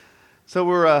So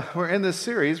we're in this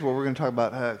series where we're going to talk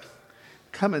about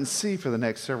come and see for the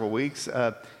next several weeks.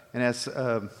 And as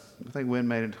I think Wynn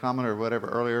made a comment or whatever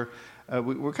earlier,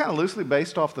 we're kind of loosely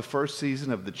based off the first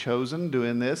season of The Chosen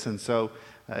doing this. And so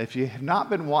if you have not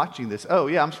been watching this,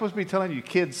 I'm supposed to be telling you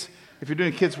kids, if you're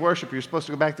doing kids worship, you're supposed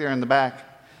to go back there in the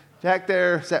back. Back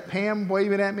there, is that Pam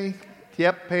waving at me?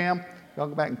 Yep, Pam. Y'all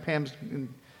go back and Pam's...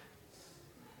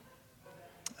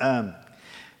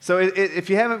 So if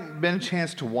you haven't been a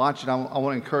chance to watch it, I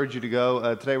want to encourage you to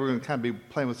go. Today we're going to kind of be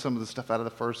playing with some of the stuff out of the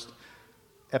first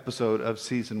episode of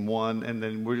season 1, and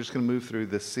then we're just going to move through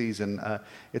this season.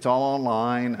 It's all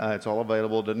online. It's all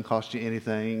available. It doesn't cost you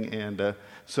anything. And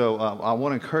so I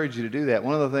want to encourage you to do that.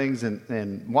 One of the things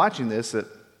in watching this that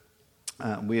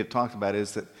we have talked about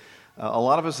is that a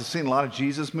lot of us have seen a lot of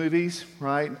Jesus movies,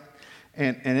 right?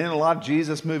 And in a lot of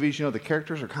Jesus movies, the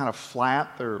characters are kind of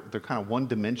flat. They're kind of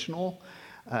one-dimensional.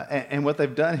 And what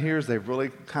they've done here is they've really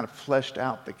kind of fleshed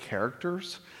out the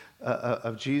characters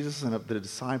of Jesus and of the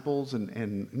disciples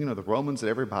and the Romans and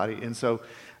everybody. And so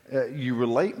you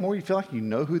relate more. You feel like you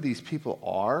know who these people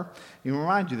are. You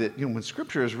remind you that when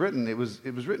Scripture is written, it was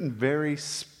written very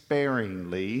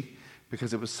sparingly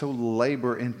because it was so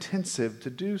labor intensive to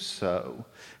do so.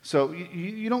 So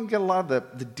you don't get a lot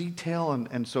of the detail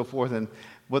and so forth. And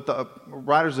what the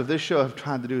writers of this show have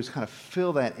tried to do is kind of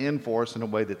fill that in for us in a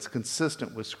way that's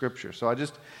consistent with Scripture. So I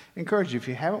just encourage you, if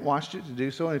you haven't watched it, to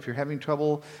do so. And if you're having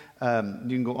trouble, you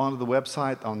can go onto the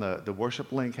website. On the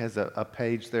worship link has a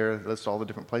page there that lists all the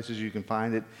different places you can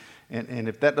find it. And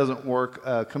if that doesn't work,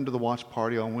 come to the watch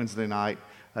party on Wednesday night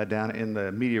down in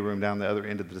the media room down the other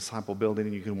end of the Disciple building,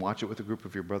 and you can watch it with a group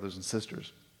of your brothers and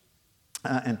sisters.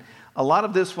 And a lot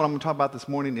of this, what I'm going to talk about this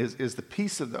morning, is the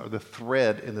piece of the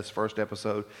thread in this first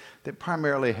episode that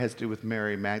primarily has to do with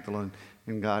Mary Magdalene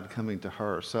and God coming to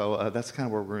her. So that's kind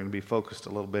of where we're going to be focused a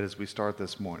little bit as we start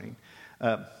this morning.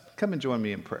 Come and join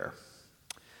me in prayer.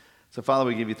 So, Father,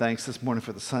 we give you thanks this morning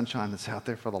for the sunshine that's out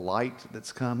there, for the light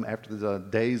that's come after the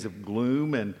days of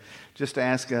gloom, and just to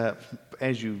ask,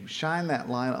 as you shine that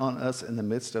light on us in the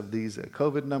midst of these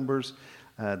COVID numbers,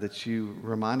 that you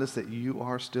remind us that you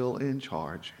are still in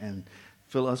charge and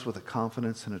fill us with a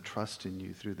confidence and a trust in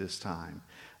you through this time.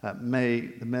 May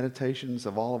the meditations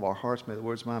of all of our hearts, may the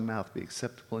words of my mouth be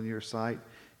acceptable in your sight.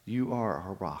 You are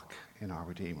our rock and our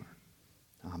Redeemer.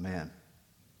 Amen.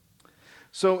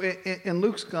 So in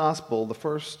Luke's gospel, the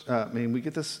first, we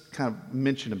get this kind of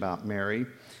mention about Mary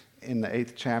in the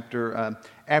 8th chapter.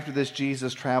 After this,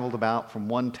 Jesus traveled about from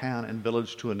one town and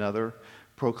village to another,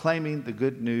 proclaiming the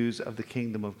good news of the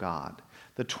kingdom of God.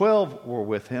 The 12 were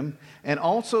with him, and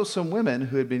also some women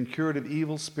who had been cured of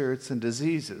evil spirits and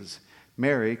diseases.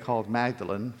 Mary, called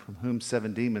Magdalene, from whom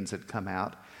 7 demons had come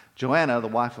out. Joanna, the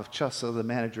wife of Chusa, the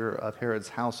manager of Herod's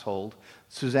household.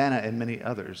 Susanna, and many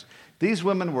others. These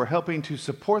women were helping to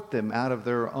support them out of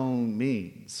their own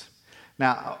means.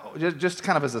 Now, just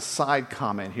kind of as a side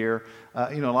comment here,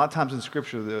 a lot of times in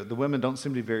Scripture, the women don't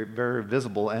seem to be very, very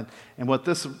visible. And what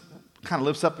this kind of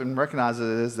lifts up and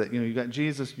recognizes is that, you got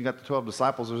Jesus, you got the 12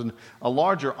 disciples, there's a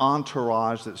larger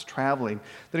entourage that's traveling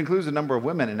that includes a number of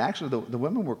women. And actually, the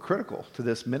women were critical to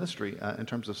this ministry in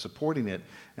terms of supporting it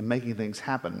and making things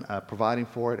happen, providing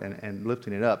for it and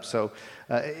lifting it up. So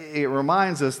it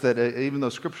reminds us that even though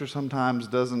Scripture sometimes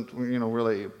doesn't,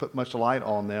 really put much light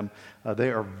on them, they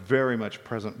are very much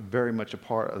present, very much a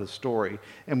part of the story.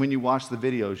 And when you watch the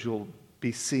videos, you'll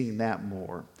be seeing that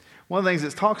more. One of the things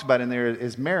it talks about in there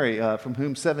is Mary, from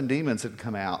whom 7 demons had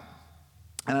come out.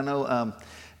 And I know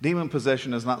demon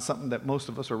possession is not something that most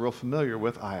of us are real familiar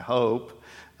with, I hope.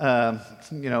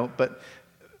 But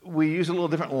we use a little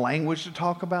different language to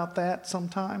talk about that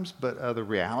sometimes. But the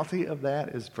reality of that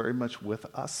is very much with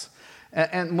us.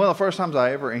 And one of the first times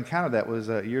I ever encountered that was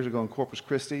years ago in Corpus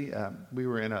Christi. We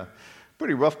were in a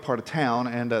pretty rough part of town,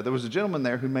 and there was a gentleman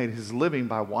there who made his living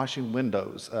by washing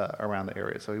windows around the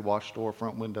area. So he washed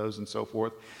storefront windows and so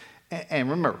forth. And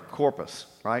remember, Corpus,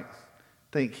 right?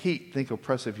 Think heat, think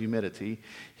oppressive humidity.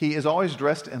 He is always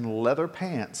dressed in leather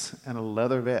pants and a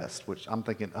leather vest, which I'm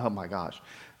thinking, oh my gosh,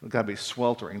 it's got to be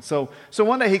sweltering. So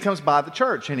one day he comes by the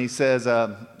church and he says,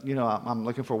 I'm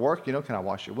looking for work. Can I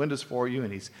wash your windows for you?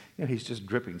 And he's just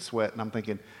dripping sweat. And I'm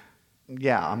thinking,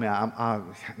 how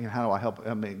do I help?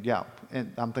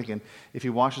 And I'm thinking if he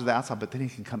washes the outside, but then he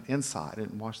can come inside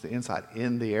and wash the inside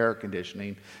in the air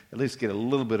conditioning, at least get a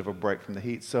little bit of a break from the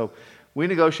heat. So we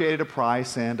negotiated a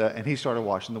price, and he started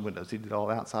washing the windows. He did all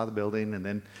outside the building, and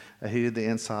then he did the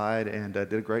inside, and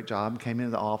did a great job. Came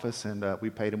into the office, and we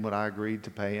paid him what I agreed to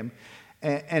pay him.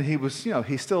 And he was,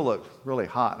 he still looked really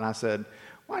hot. And I said,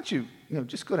 why don't you,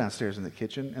 just go downstairs in the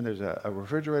kitchen, and there's a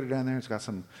refrigerator down there. It's got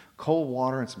some cold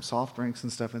water and some soft drinks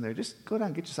and stuff in there. Just go down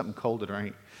and get you something cold to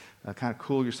drink, kind of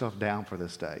cool yourself down for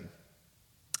this day.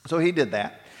 So he did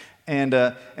that, and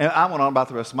I went on about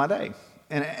the rest of my day.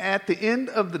 And at the end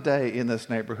of the day in this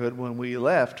neighborhood, when we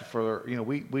left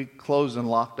we closed and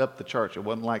locked up the church. It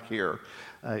wasn't like here.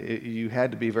 You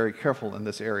had to be very careful in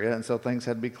this area, and so things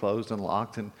had to be closed and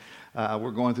locked. And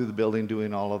we're going through the building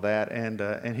doing all of that,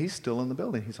 and he's still in the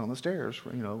building. He's on the stairs,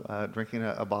 drinking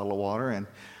a bottle of water. And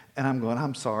I'm going,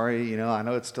 I'm sorry, I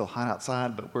know it's still hot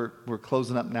outside, but we're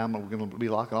closing up now, and we're going to be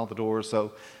locking all the doors,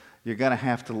 so you're going to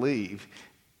have to leave.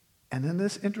 And then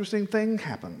this interesting thing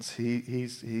happens.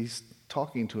 He's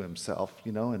talking to himself,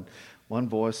 and one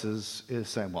voice is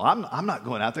saying, well, I'm not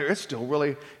going out there. It's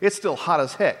still hot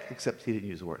as heck, except he didn't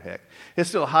use the word heck. It's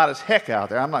still hot as heck out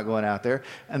there. I'm not going out there.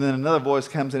 And then another voice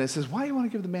comes in and says, why do you want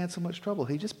to give the man so much trouble?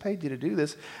 He just paid you to do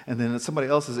this. And then somebody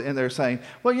else is in there saying,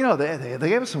 well, they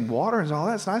gave us some water and all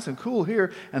that. It's nice and cool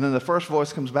here. And then the first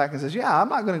voice comes back and says, yeah, I'm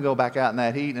not going to go back out in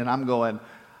that heat. And I'm going,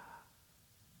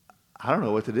 I don't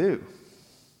know what to do.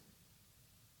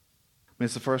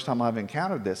 It's the first time I've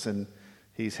encountered this, and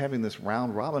he's having this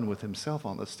round robin with himself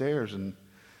on the stairs, and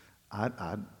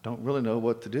I don't really know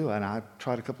what to do. And I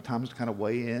tried a couple times to kind of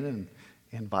weigh in and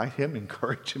invite him,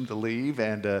 encourage him to leave,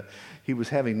 and he was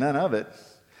having none of it.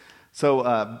 So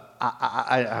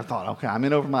I thought, okay, I'm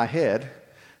in over my head.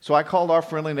 So I called our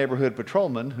friendly neighborhood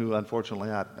patrolman, who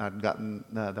unfortunately I'd gotten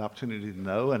the opportunity to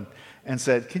know, and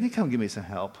said, can you come give me some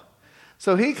help?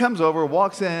 So he comes over,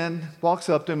 walks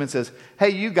up to him and says, hey,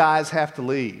 you guys have to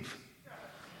leave.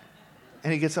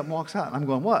 And he gets up and walks out. And I'm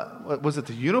going, what? Was it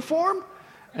the uniform?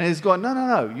 And he's going,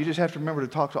 no. You just have to remember to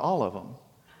talk to all of them.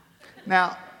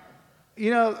 Now,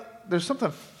 there's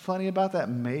something funny about that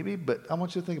maybe, but I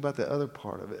want you to think about the other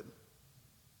part of it.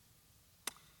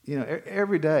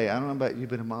 Every day, I don't know about you,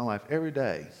 but in my life, every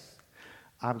day,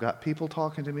 I've got people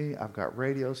talking to me. I've got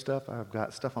radio stuff. I've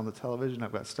got stuff on the television.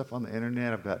 I've got stuff on the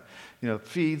internet. I've got,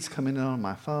 feeds coming in on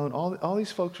my phone. All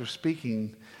these folks are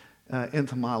speaking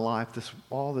into my life.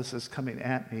 All this is coming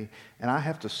at me, and I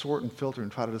have to sort and filter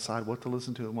and try to decide what to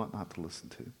listen to and what not to listen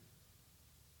to.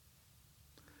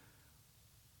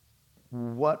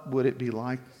 What would it be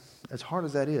like, as hard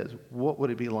as that is, what would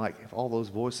it be like if all those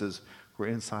voices were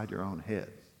inside your own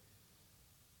head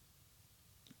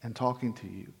and talking to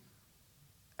you?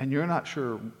 And you're not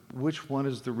sure which one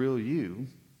is the real you,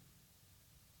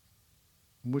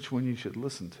 which one you should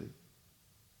listen to.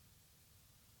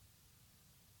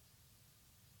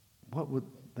 What would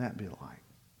that be like?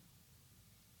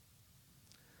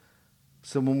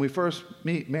 So when we first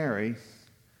meet Mary,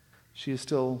 she is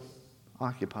still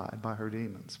occupied by her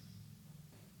demons.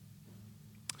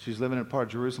 She's living in a part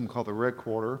of Jerusalem called the Red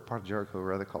Quarter, part of Jericho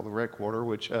rather, called the Red Quarter,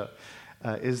 which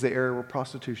is the area where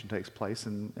prostitution takes place.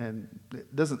 And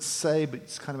it doesn't say, but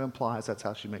it kind of implies that's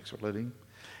how she makes her living.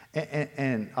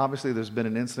 And obviously there's been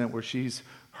an incident where she's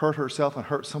hurt herself and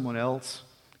hurt someone else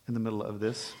in the middle of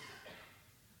this.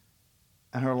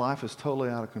 And her life is totally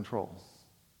out of control.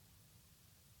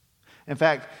 In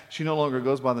fact, she no longer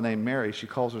goes by the name Mary. She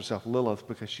calls herself Lilith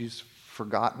because she's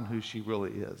forgotten who she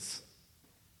really is.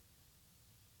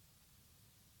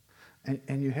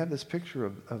 And you have this picture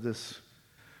of this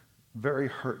very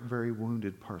hurt, very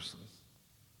wounded person.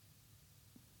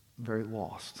 Very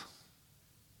lost,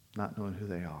 not knowing who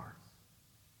they are.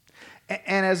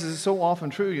 And as is so often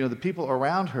true, the people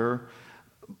around her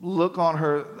look on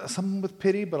her, some with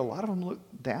pity, but a lot of them look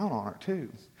down on her too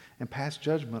and pass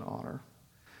judgment on her.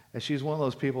 As she's one of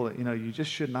those people that, you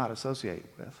just should not associate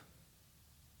with.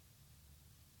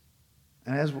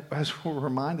 And as we're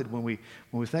reminded when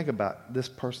we think about this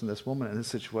person, this woman in this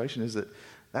situation, is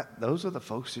that those are the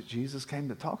folks that Jesus came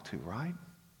to talk to, right?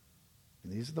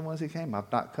 And these are the ones he came.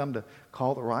 I've not come to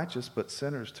call the righteous, but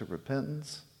sinners to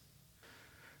repentance.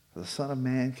 The Son of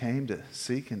Man came to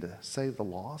seek and to save the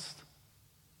lost.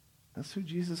 That's who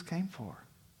Jesus came for.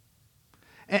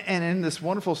 And in this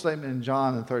wonderful statement in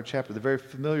John, the 3rd chapter, the very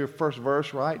familiar first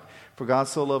verse, right? For God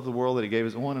so loved the world that he gave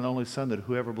his one and only Son, that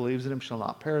whoever believes in him shall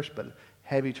not perish, but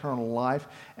have eternal life.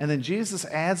 And then Jesus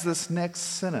adds this next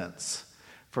sentence.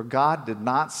 For God did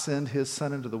not send his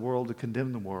Son into the world to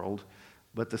condemn the world,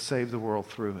 but to save the world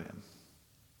through him.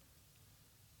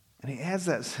 And he adds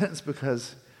that sentence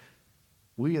because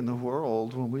we in the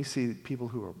world, when we see people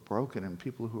who are broken and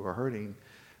people who are hurting,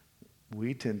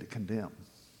 we tend to condemn.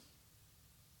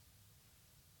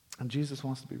 And Jesus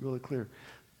wants to be really clear.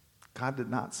 God did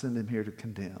not send him here to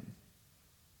condemn,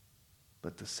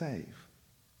 but to save.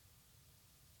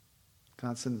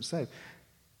 God sent him to save.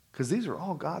 Because these are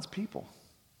all God's people.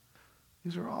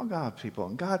 These are all God's people.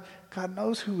 And God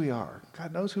knows who we are.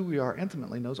 God knows who we are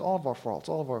intimately, knows all of our faults,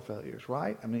 all of our failures,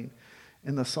 right? I mean,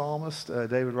 in the psalmist,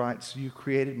 David writes, you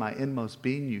created my inmost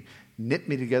being. You knit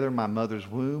me together in my mother's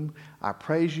womb. I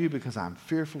praise you because I'm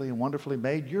fearfully and wonderfully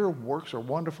made. Your works are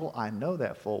wonderful. I know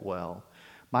that full well.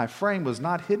 My frame was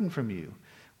not hidden from you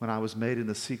when I was made in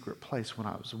the secret place, when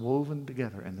I was woven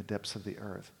together in the depths of the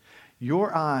earth.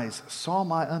 Your eyes saw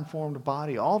my unformed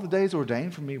body. All the days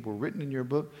ordained for me were written in your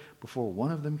book before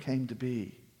one of them came to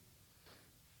be.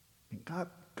 And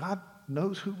God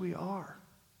knows who we are.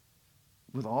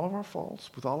 With all of our faults,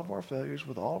 with all of our failures,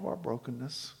 with all of our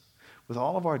brokenness, with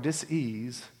all of our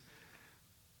dis-ease,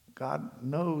 God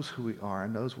knows who we are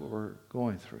and knows what we're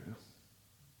going through.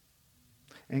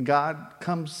 And God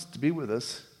comes to be with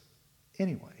us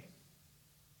anyway.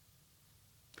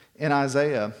 In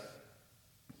Isaiah,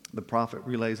 the prophet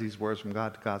relays these words from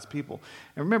God to God's people.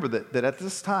 And remember that at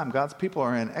this time, God's people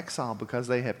are in exile because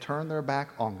they have turned their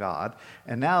back on God.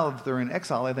 And now that they're in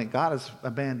exile, they think God has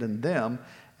abandoned them.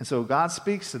 And so God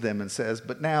speaks to them and says,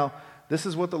 but now this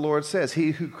is what the Lord says. He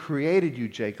who created you,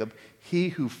 Jacob, he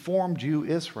who formed you,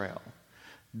 Israel,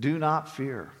 do not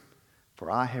fear, for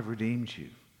I have redeemed you.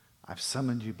 I've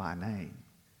summoned you by name.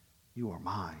 You are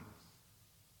mine.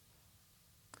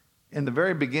 In the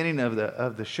very beginning of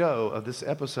the show, of this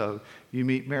episode, you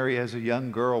meet Mary as a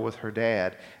young girl with her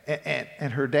dad.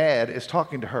 And her dad is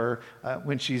talking to her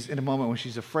when she's in a moment when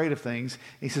she's afraid of things.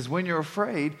 He says, when you're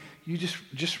afraid, you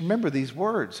just remember these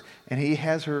words. And he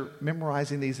has her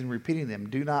memorizing these and repeating them.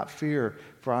 Do not fear,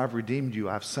 for I've redeemed you.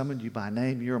 I've summoned you by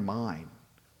name. You're mine.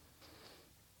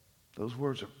 Those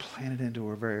words are planted into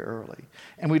her very early.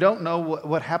 And we don't know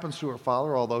what happens to her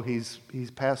father, although he's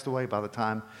passed away by the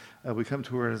time we come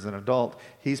to her as an adult.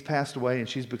 He's passed away and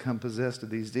she's become possessed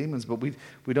of these demons, but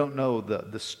we don't know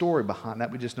the story behind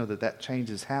that. We just know that change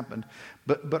has happened.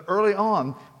 But early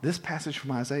on, this passage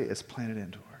from Isaiah is planted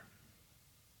into her.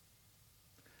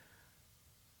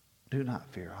 Do not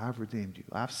fear. I've redeemed you.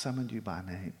 I've summoned you by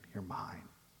name. You're mine.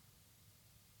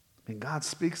 And God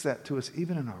speaks that to us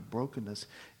even in our brokenness,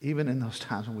 even in those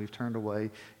times when we've turned away,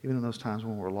 even in those times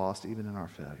when we're lost, even in our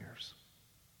failures.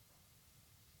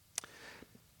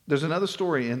 There's another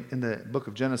story in the book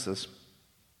of Genesis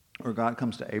where God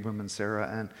comes to Abram and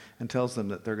Sarah and tells them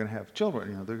that they're going to have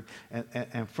children,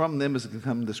 and from them is going to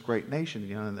come this great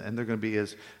nation, and they're going to be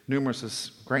as numerous as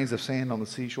grains of sand on the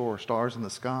seashore or stars in the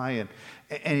sky.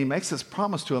 And he makes this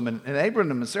promise to them, and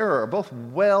Abram and Sarah are both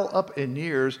well up in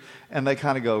years, and they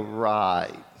kind of go,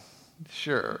 right,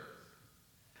 sure.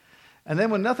 And then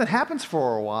when nothing happens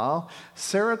for a while,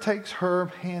 Sarah takes her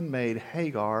handmaid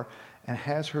Hagar and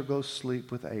has her go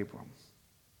sleep with Abram,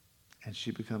 and she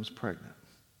becomes pregnant.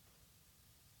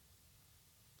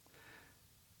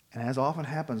 And as often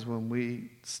happens when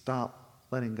we stop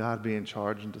letting God be in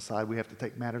charge and decide we have to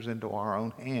take matters into our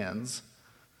own hands,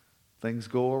 things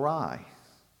go awry.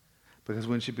 Because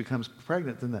when she becomes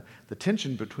pregnant, then the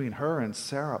tension between her and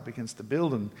Sarah begins to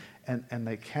build, and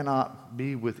they cannot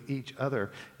be with each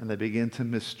other, and they begin to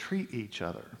mistreat each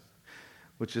other,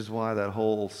 which is why that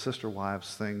whole sister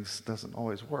wives thing doesn't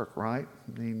always work, right?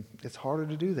 I mean, it's harder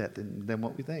to do that than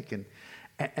what we think.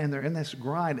 And they're in this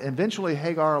grind. Eventually,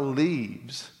 Hagar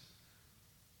leaves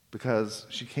because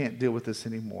she can't deal with this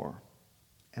anymore.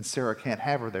 And Sarah can't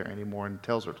have her there anymore and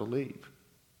tells her to leave.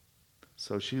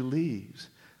 So she leaves.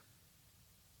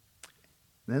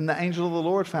 Then the angel of the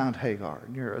Lord found Hagar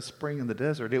near a spring in the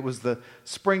desert. It was the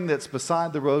spring that's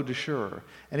beside the road to Shur.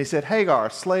 And he said, Hagar,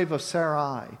 slave of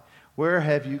Sarai, where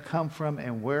have you come from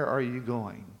and where are you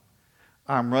going?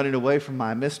 I'm running away from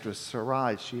my mistress,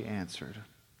 Sarai, she answered.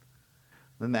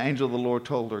 Then the angel of the Lord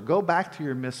told her, go back to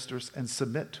your mistress and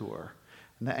submit to her.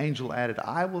 And the angel added,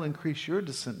 I will increase your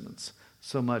descendants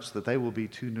so much that they will be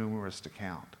too numerous to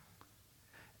count.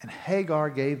 And Hagar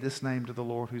gave this name to the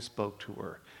Lord who spoke to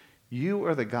her. You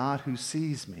are the God who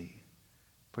sees me.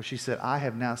 For she said, I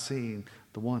have now seen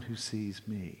the one who sees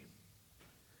me.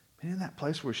 And in that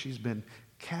place where she's been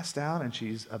cast out and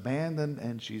she's abandoned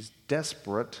and she's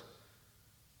desperate,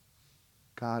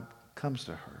 God comes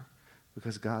to her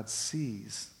because God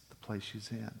sees the place she's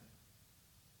in.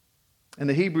 In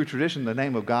the Hebrew tradition, the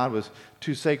name of God was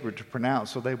too sacred to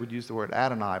pronounce, so they would use the word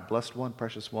Adonai, blessed one,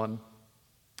 precious one.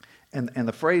 And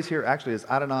the phrase here actually is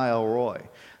Adonai El Roi,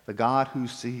 the God who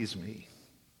sees me.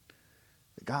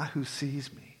 The God who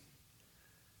sees me.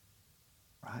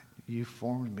 Right? You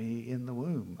formed me in the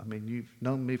womb. I mean, you've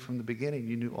known me from the beginning.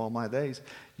 You knew all my days.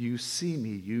 You see me.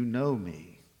 You know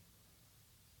me.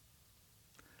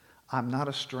 I'm not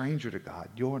a stranger to God.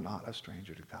 You're not a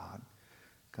stranger to God.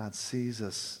 God sees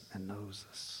us and knows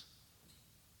us.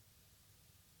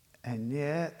 And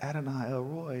yet Adonai El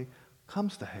Roi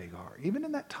comes to Hagar. Even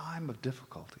in that time of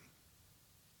difficulty,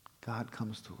 God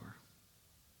comes to her.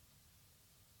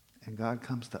 And God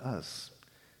comes to us,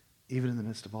 even in the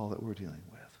midst of all that we're dealing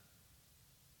with.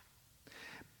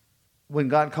 When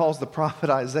God calls the prophet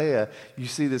Isaiah, you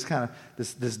see this kind of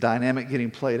this dynamic getting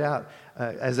played out.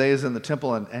 Isaiah's in the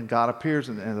temple, and God appears,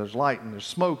 and there's light, and there's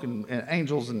smoke, and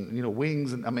angels, and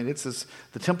wings, and I mean it's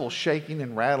the temple shaking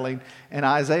and rattling. And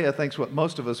Isaiah thinks what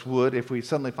most of us would if we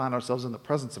suddenly find ourselves in the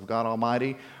presence of God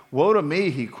Almighty. Woe to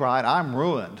me, he cried, I'm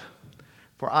ruined,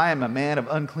 for I am a man of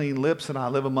unclean lips, and I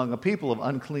live among a people of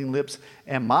unclean lips,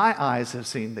 and my eyes have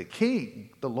seen the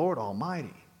King, the Lord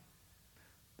Almighty.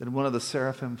 Then one of the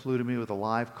seraphim flew to me with a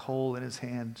live coal in his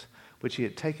hand, which he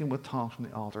had taken with tongs from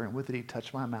the altar, and with it he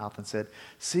touched my mouth and said,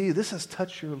 see, this has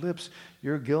touched your lips.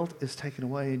 Your guilt is taken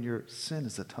away, and your sin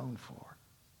is atoned for.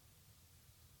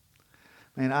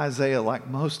 Man, Isaiah, like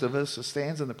most of us,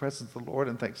 stands in the presence of the Lord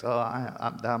and thinks,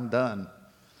 I'm done.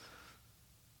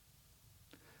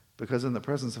 Because in the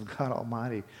presence of God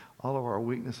Almighty, all of our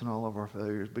weakness and all of our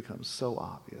failures become so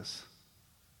obvious.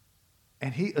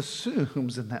 And he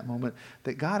assumes in that moment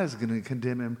that God is going to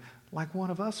condemn him like one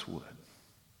of us would.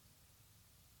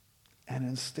 And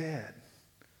instead,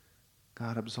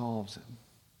 God absolves him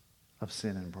of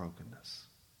sin and brokenness.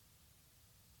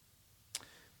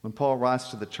 When Paul writes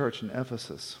to the church in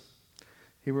Ephesus,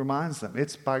 he reminds them,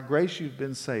 it's by grace you've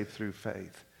been saved through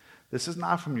faith. This is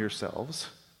not from yourselves.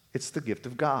 It's the gift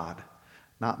of God,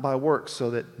 not by works,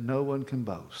 so that no one can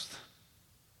boast.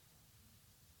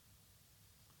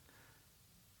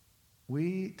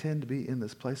 We tend to be in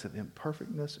this place of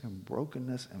imperfectness and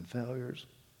brokenness and failures.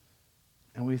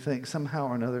 And we think somehow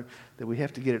or another that we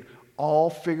have to get it all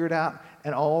figured out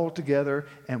and all together.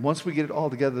 And once we get it all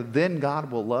together, then God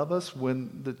will love us,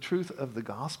 when the truth of the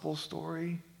gospel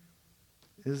story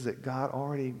is that God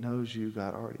already knows you,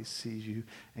 God already sees you,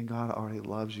 and God already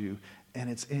loves you. And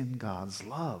it's in God's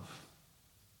love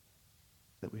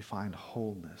that we find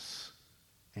wholeness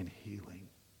and healing.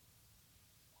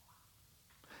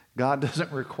 God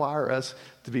doesn't require us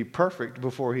to be perfect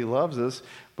before he loves us,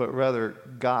 but rather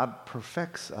God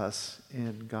perfects us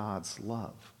in God's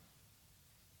love.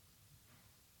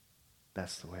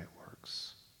 That's the way it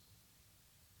works.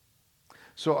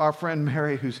 So our friend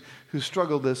Mary, who's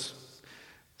struggled this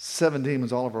 7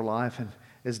 demons all of her life and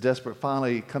is desperate,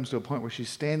 finally comes to a point where she's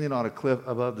standing on a cliff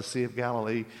above the Sea of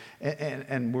Galilee,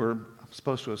 and we're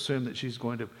supposed to assume that she's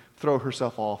going to throw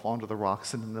herself off onto the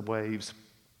rocks and in the waves.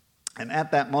 And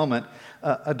at that moment,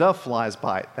 a dove flies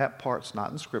by. That part's not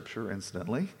in Scripture,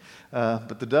 incidentally.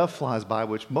 But the dove flies by,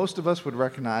 which most of us would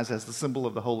recognize as the symbol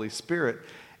of the Holy Spirit.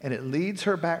 And it leads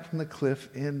her back from the cliff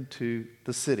into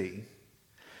the city.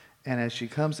 And as she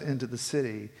comes into the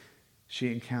city,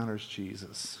 she encounters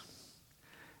Jesus.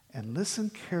 And listen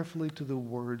carefully to the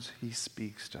words he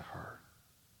speaks to her.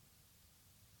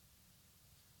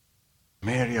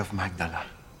 Mary of Magdala.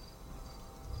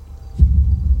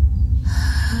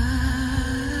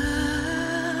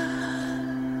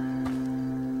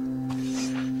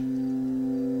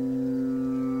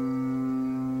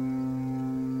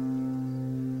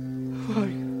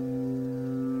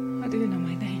 How do you know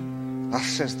my name? Thus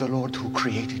says the Lord who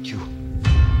created you,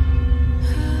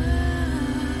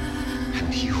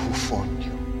 and he who formed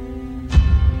you.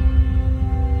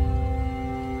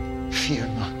 Fear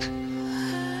not,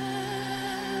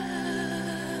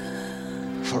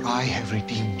 for I have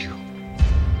redeemed you.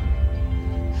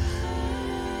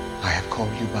 I have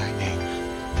called you by name.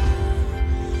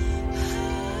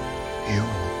 You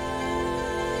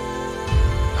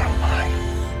are mine.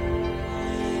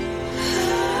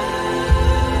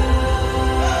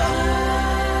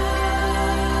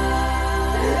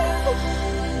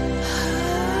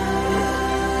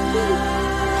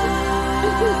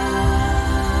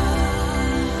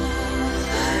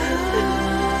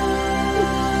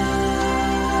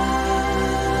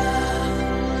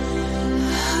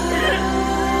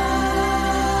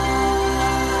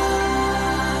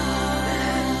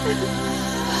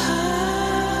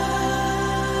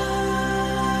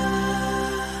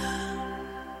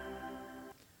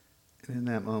 And in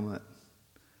that moment,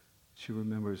 she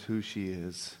remembers who she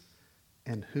is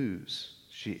and whose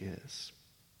she is.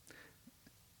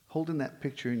 Holding that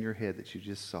picture in your head that you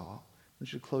just saw, I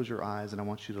want you to close your eyes, and I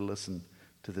want you to listen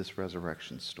to this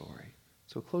resurrection story.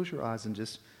 So close your eyes and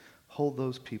just hold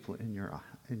those people in your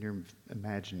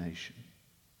imagination.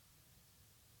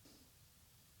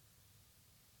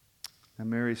 Now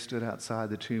Mary stood outside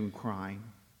the tomb crying.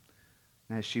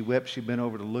 And as she wept, she bent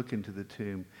over to look into the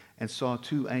tomb and saw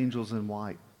 2 angels in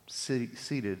white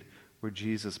seated where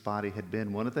Jesus' body had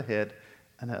been, one at the head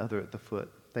and the other at the foot.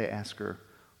 they asked her,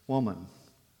 "Woman,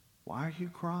 why are you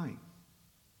crying?"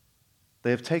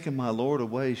 "They have taken my Lord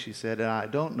away," she said, "and I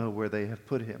don't know where they have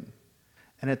put him."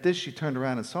 And at this she turned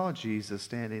around and saw Jesus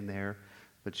standing there,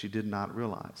 but she did not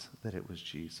realize that it was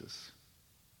Jesus.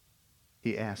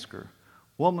 He asked her,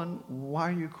 "Woman, why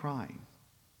are you crying?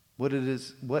 What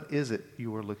is it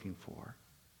you are looking for?"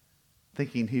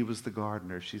 Thinking he was the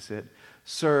gardener, she said,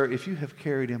 "Sir, if you have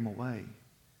carried him away,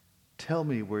 tell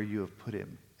me where you have put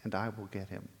him, and I will get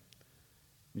him."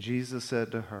 Jesus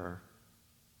said to her,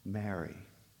 "Mary."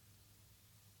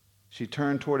 She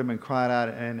turned toward him and cried out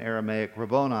in Aramaic,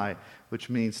 "Rabboni," which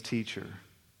means teacher.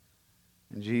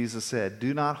 And Jesus said,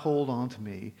 "Do not hold on to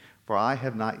me, for I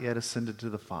have not yet ascended to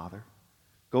the Father.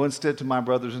 Go instead to my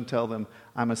brothers and tell them,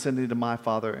 I'm ascending to my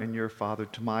Father and your Father,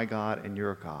 to my God and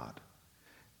your God."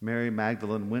 Mary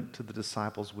Magdalene went to the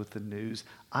disciples with the news,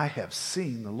 "I have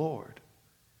seen the Lord."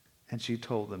 And she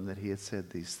told them that he had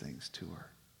said these things to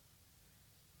her.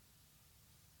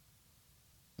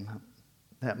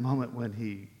 That moment when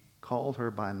he called her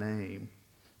by name,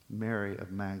 Mary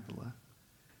of Magdala,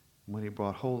 when he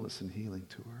brought wholeness and healing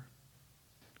to her,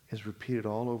 is repeated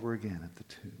all over again at the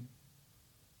tomb.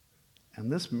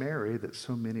 And this Mary that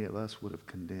so many of us would have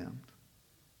condemned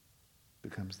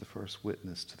becomes the first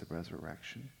witness to the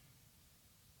resurrection.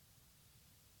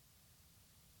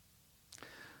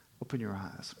 Open your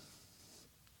eyes.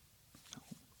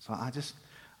 So I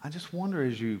just wonder,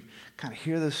 as you kind of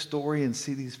hear this story and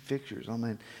see these pictures, I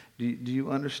mean, do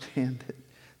you understand that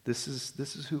this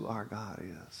is who our God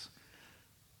is?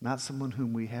 Not someone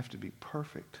whom we have to be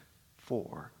perfect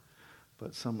for,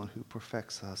 but someone who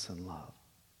perfects us in love.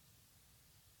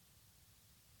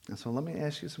 And so let me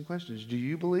ask you some questions. Do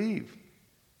you believe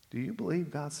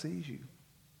God sees you?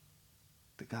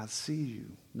 That God sees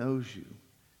you, knows you,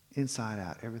 inside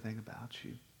out, everything about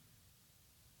you?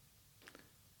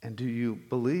 And do you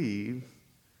believe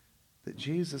that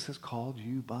Jesus has called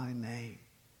you by name?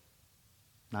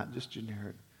 Not just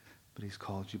generic, but he's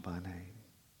called you by name.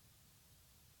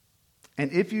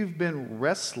 And if you've been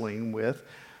wrestling with,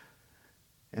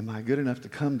 am I good enough to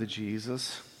come to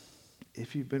Jesus?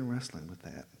 If you've been wrestling with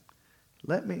that,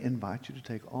 let me invite you to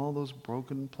take all those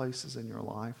broken places in your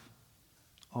life,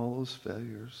 all those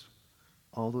failures,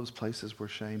 all those places where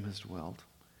shame has dwelt,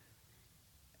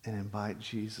 and invite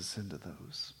Jesus into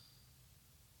those.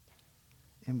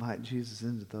 Invite Jesus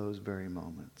into those very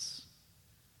moments.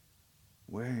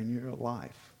 Where in your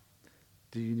life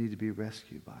do you need to be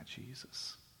rescued by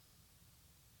Jesus?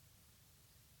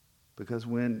 Because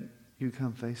when you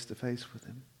come face to face with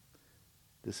him,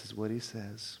 this is what he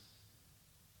says.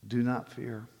 "Do not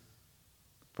fear,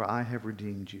 for I have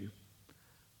redeemed you.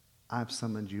 I've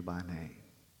summoned you by name.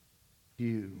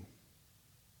 You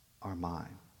are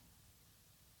mine."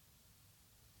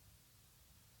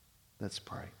 Let's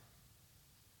pray.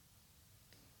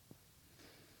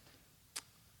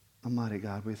 Almighty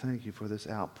God, we thank you for this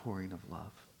outpouring of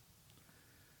love.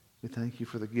 We thank you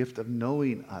for the gift of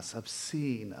knowing us, of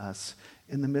seeing us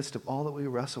in the midst of all that we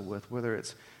wrestle with, whether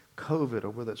it's COVID or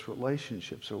whether it's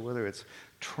relationships or whether it's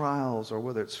trials or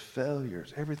whether it's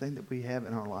failures, everything that we have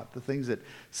in our life, the things that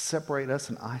separate us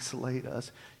and isolate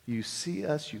us. You see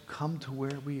us, you come to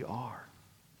where we are,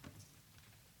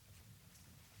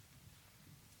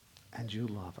 and you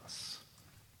love us,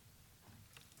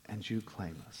 and you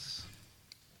claim us.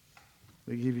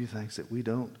 We give you thanks that we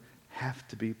don't have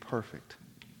to be perfect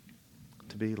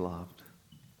to be loved,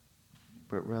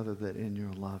 but rather that in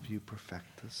your love you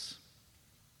perfect us,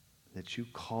 that you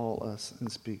call us and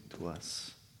speak to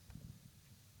us.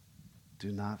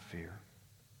 Do not fear,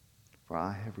 for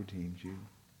I have redeemed you.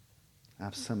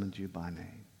 I've summoned you by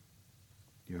name.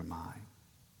 You're mine.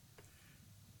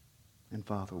 And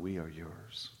Father, we are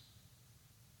yours.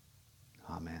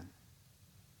 Amen.